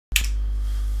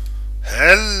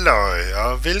Halløj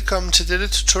og velkommen til dette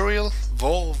tutorial,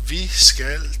 hvor vi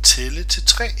skal tælle til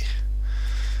 3.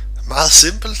 Meget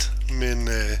simpelt, men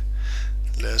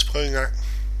lad os prøve en gang.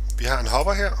 Vi har en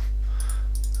hopper her.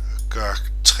 Gør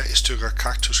 3 stykker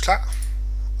kaktus klar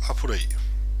og putter i.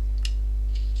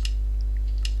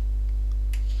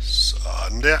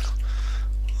 Sådan der.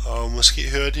 Og måske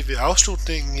hører de ved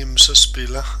afslutningen, jamen, så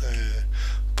spiller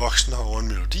boksen herovre en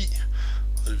melodi.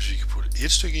 Og hvis vi kan putte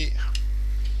et stykke i,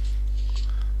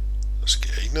 så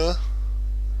sker ikke noget.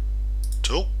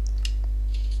 2.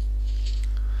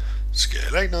 Sker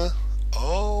heller ikke noget.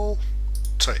 Og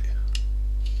 3.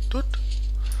 Dut.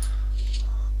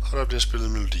 Og der bliver spillet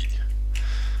en melodi.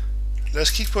 Lad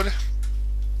os kigge på det.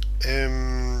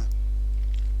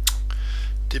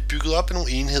 Det er bygget op af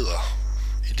nogle enheder.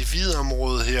 I det hvide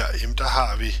område her, jamen, der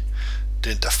har vi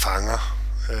den, der fanger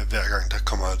hver gang der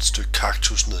kommer et stykke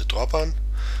kaktus ned i dropperen.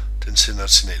 Den sender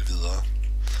et signal videre.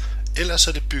 Ellers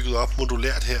er det bygget op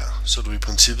modulært her, så du i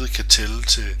princippet kan tælle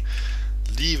til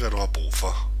lige hvad du har brug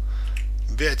for.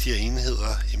 Hver af de her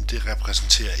enheder, jamen, det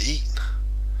repræsenterer 1,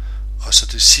 og så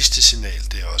det sidste signal,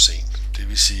 det er også 1. Det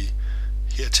vil sige,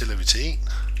 her tæller vi til 1,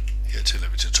 her tæller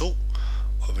vi til 2,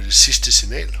 og ved det sidste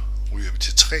signal ryger vi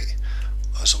til 3,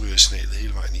 og så ryger signalet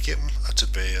hele vejen igennem og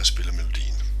tilbage og spiller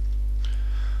melodien.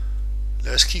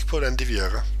 Lad os kigge på, hvordan det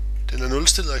virker. Den er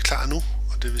nulstillet og klar nu,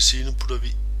 og det vil sige, nu putter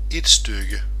vi et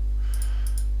stykke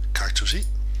kaktus i.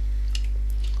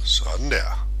 Sådan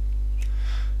der.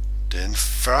 Den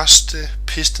første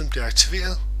piston bliver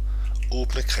aktiveret.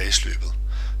 Åbner kredsløbet.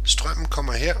 Strømmen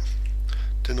kommer her.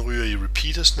 Den ryger i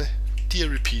repeatersne. De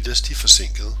her repeaters, de er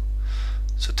forsinket.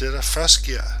 Så det der først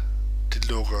sker,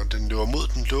 den løber mod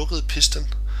den lukkede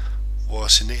piston, hvor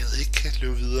signalet ikke kan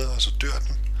løbe videre, og så dør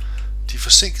den. De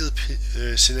forsinkede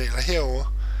signaler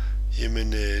herover,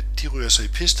 jamen de ryger så i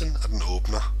piston, og den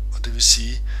åbner. Og det vil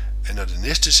sige, at når det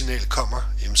næste signal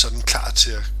kommer, jamen, så er den klar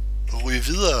til at ryge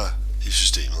videre i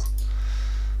systemet.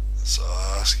 Så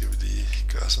skal vi lige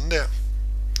gøre sådan der.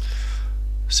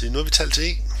 Se, nu har vi talt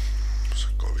til 1. Så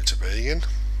går vi tilbage igen.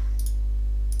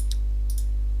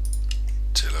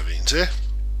 Tæller vi en til.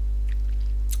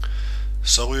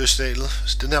 Så ryger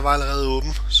signalet. Den her var allerede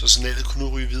åben, så signalet kunne nu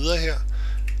ryge videre her.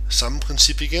 Samme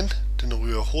princip igen. Den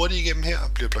ryger hurtigt igennem her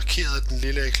og bliver blokeret af den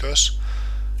lille klods.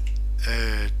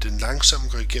 Den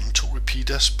langsomt går igennem 2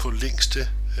 repeaters på længste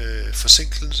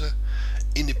forsinkelse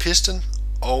ind i piston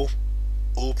og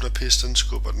åbner piston,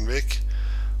 skubber den væk,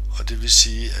 og det vil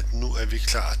sige, at nu er vi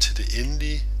klar til det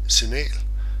endelige signal,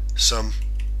 som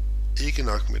ikke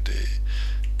nok med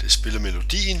det spiller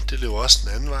melodien, det løber også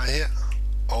den anden vej her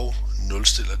og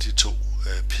nulstiller de 2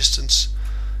 pistons,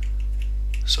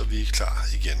 så vi er klar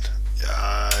igen.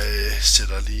 Jeg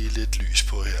sætter lige lidt lys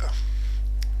på her.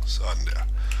 Sådan der.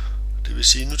 Det vil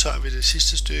sige, nu tager vi det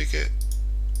sidste stykke.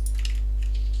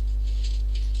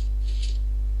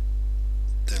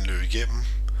 Den løb igennem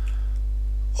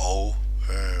og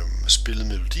spillede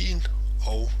melodien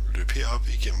og løb herop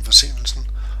igennem forsinkelsen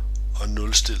og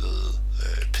nulstillede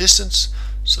pistons,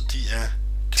 så de er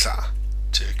klar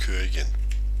til at køre igen.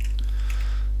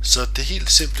 Så det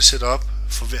helt simple setup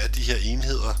for hver af de her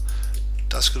enheder,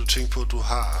 der skal du tænke på, at du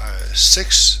har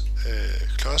 6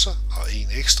 klodser og 1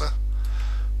 ekstra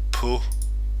på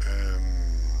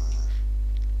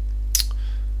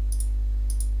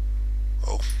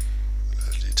lad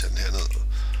os lige tage den her ned.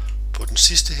 På den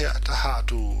sidste her, der har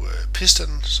du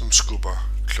pistonen, som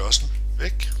skubber klodsen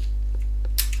væk.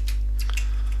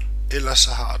 Ellers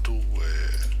så har du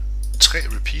 3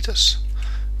 repeaters.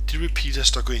 De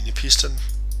repeaters, der går ind i pistonen,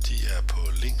 de er på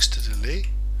længste delay.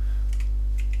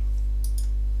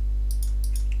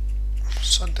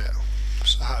 Sådan der.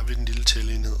 Så har vi den lille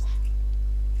tælleenhed.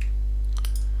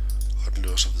 Og den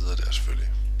løber så videre der selvfølgelig.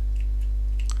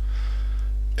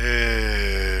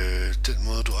 Den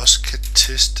måde du også kan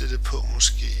teste det på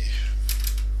måske,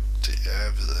 det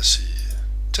er ved at sige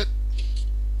tænd.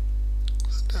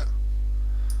 Sådan der.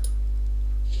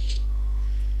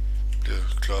 Bliver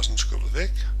klodsen skubbet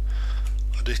væk.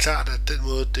 Og det er klart, at den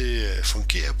måde det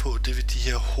fungerer på, det er ved de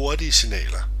her hurtige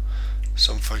signaler.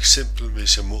 Som for eksempel,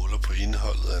 hvis jeg måler på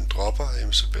indholdet af en dropper,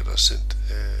 jamen, så bliver der sendt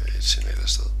et signal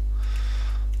afsted.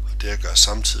 Og det jeg gør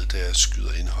samtidig, det er at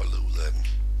skyder indholdet ud af den.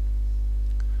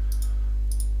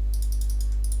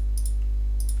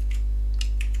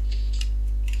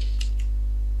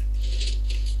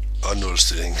 Og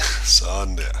nulstilling.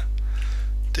 Sådan der.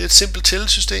 Det er et simpelt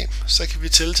tællesystem. Så kan vi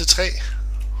tælle til 3.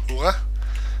 Hurra!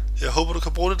 Jeg håber, du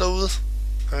kan bruge det derude.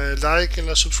 Like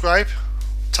eller subscribe.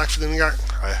 Tak for denne gang.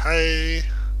 Hej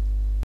hej.